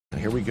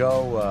Here we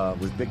go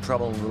with Big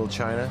Trouble in Little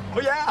China. Oh,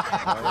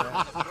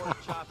 yeah!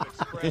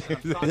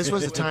 This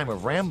was the time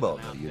of Rambo,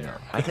 you know.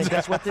 I think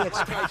that's what they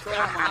expected.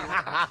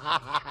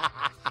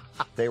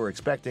 They were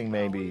expecting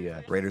maybe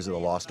Raiders of the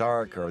Lost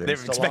Ark, or they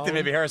were expecting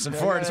maybe Harrison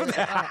Ford.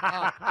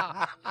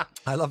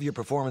 I love your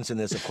performance in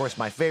this. Of course,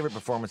 my favorite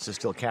performance is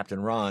still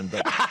Captain Ron,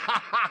 but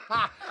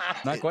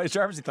not quite as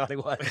sharp as he thought he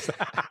was.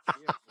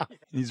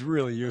 He's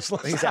really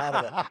useless. He's out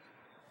of it.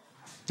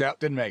 Yeah,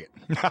 didn't make it.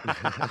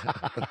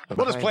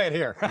 We'll just play it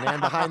here. Man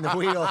behind the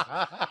wheel.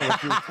 A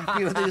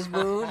few of these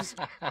moves.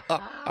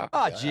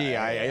 Oh, gee,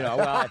 I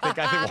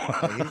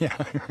think. Yeah.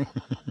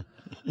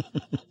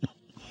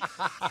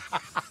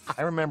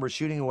 I remember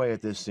shooting away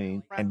at this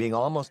scene and being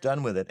almost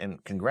done with it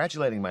and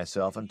congratulating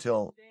myself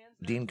until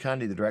Dean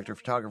Cundy, the director of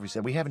photography,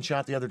 said, "We haven't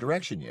shot the other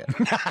direction yet."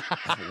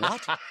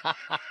 What?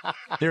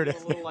 Here it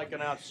is. A little like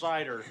an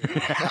outsider.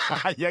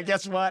 Yeah,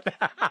 guess what?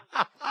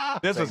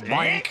 This was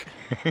blank.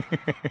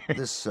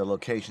 This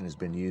location has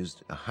been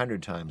used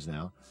 100 times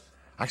now.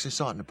 I actually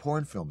saw it in a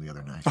porn film the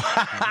other night.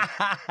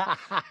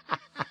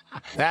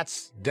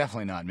 That's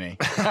definitely not me.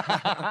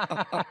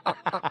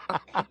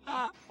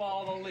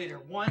 Follow the leader.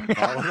 One.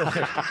 Follow the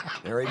leader.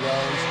 There he goes.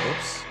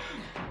 Oops.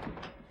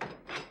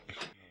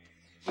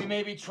 We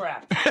may be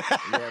trapped.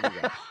 There we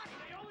go.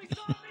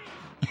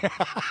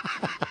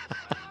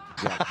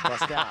 Yeah,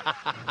 bust out.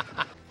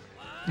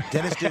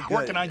 Dennis did good.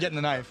 Working on getting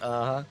the knife.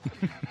 Uh-huh.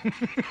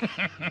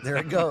 There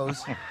it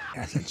goes.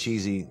 That's a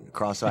cheesy,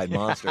 cross-eyed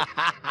monster.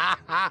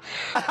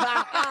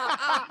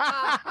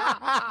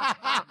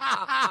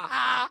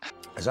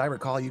 As I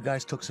recall, you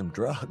guys took some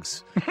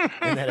drugs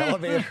in that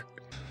elevator.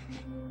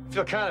 I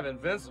feel kind of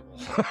invincible.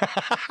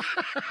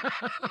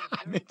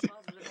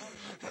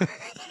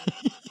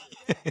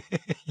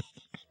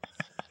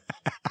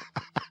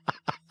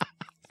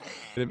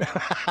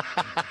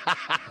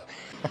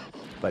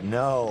 But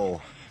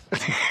no.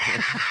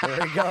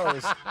 There he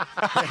goes.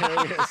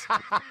 There he is.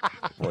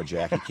 Poor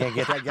Jack, you can't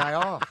get that guy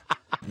off.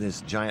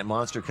 This giant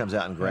monster comes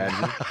out and grabs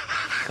you.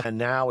 And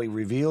now we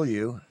reveal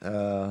you.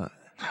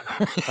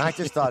 I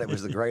just thought it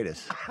was the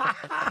greatest.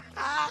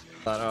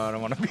 I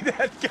don't want to be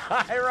that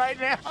guy right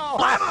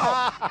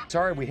now.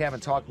 Sorry we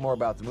haven't talked more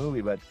about the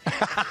movie, but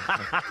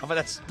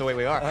that's the way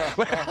we are.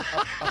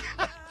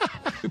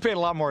 We paid a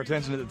lot more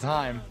attention at the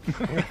time.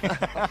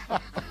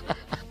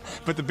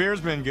 But the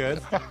beer's been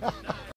good.